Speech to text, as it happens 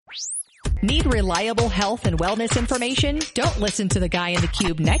Need reliable health and wellness information? Don't listen to the guy in the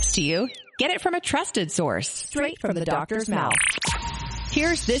cube next to you. Get it from a trusted source, straight from the doctor's mouth.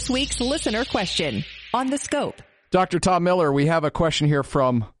 Here's this week's listener question on The Scope. Dr. Tom Miller, we have a question here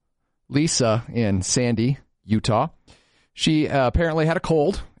from Lisa in Sandy, Utah. She apparently had a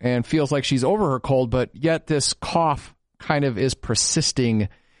cold and feels like she's over her cold, but yet this cough kind of is persisting.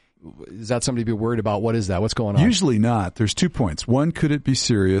 Is that something to be worried about? What is that? What's going on? Usually not. There's 2 points. One, could it be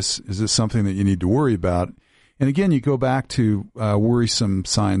serious? Is this something that you need to worry about? And again, you go back to worrisome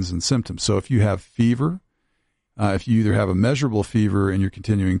signs and symptoms. So if you have fever, if you either have a measurable fever and you're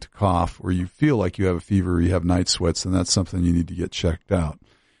continuing to cough, or you feel like you have a fever or you have night sweats, then that's something you need to get checked out.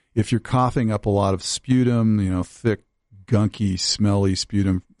 If you're coughing up a lot of sputum, thick, gunky, smelly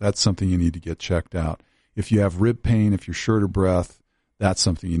sputum, that's something you need to get checked out. If you have rib pain, if you're short of breath, that's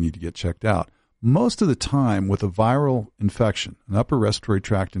something you need to get checked out. Most of the time with a viral infection, an upper respiratory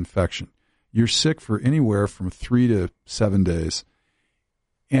tract infection, you're sick for anywhere from 3 to 7 days,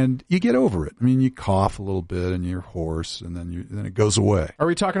 and you get over it. I mean, you cough a little bit and you're hoarse, and then it goes away. Are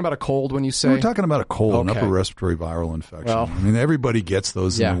we talking about a cold when you say? We're talking about a cold, an upper respiratory viral infection. Well, I mean, everybody gets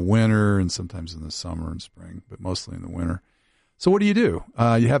those in the winter and sometimes in the summer and spring, but mostly in the winter. So what do? You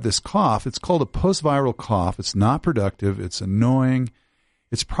have this cough. It's called a post-viral cough. It's not productive. It's annoying.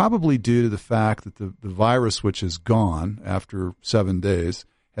 It's probably due to the fact that the virus, which is gone after 7 days,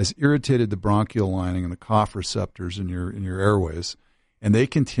 has irritated the bronchial lining and the cough receptors in your airways, and they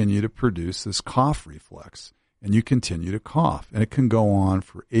continue to produce this cough reflex, and you continue to cough. And it can go on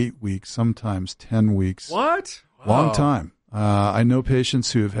for 8 weeks, sometimes 10 weeks. What? Long time. I know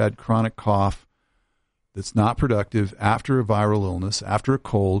patients who have had chronic cough that's not productive after a viral illness, after a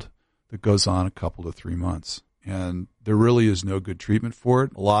cold, that goes on a couple to 3 months. And there really is no good treatment for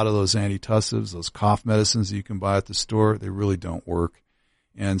it. A lot of those antitussives, those cough medicines that you can buy at the store, they really don't work.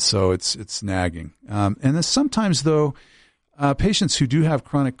 And so it's nagging. And then sometimes, though, patients who do have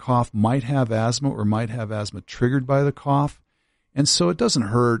chronic cough might have asthma or might have asthma triggered by the cough. And so it doesn't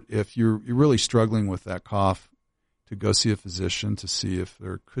hurt if you're really struggling with that cough to go see a physician to see if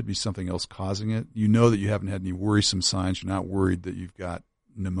there could be something else causing it. You know that you haven't had any worrisome signs. You're not worried that you've got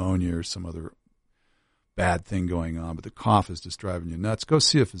pneumonia or some other bad thing going on, but the cough is just driving you nuts. Go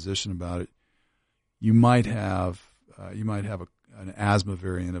see a physician about it. You might have an asthma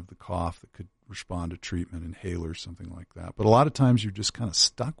variant of the cough that could respond to treatment, inhaler, something like that. But a lot of times you're just kind of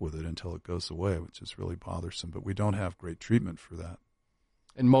stuck with it until it goes away, which is really bothersome. But we don't have great treatment for that.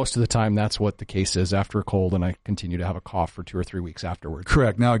 And most of the time that's what the case is after a cold, and I continue to have a cough for 2 or 3 weeks afterwards.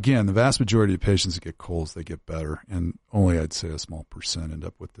 Correct. Now, again, the vast majority of patients that get colds, they get better, and only, I'd say, a small percent end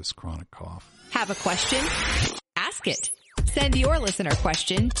up with this chronic cough. Have a question? Ask it. Send your listener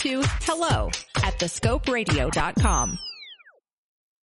question to hello@thescoperadio.com.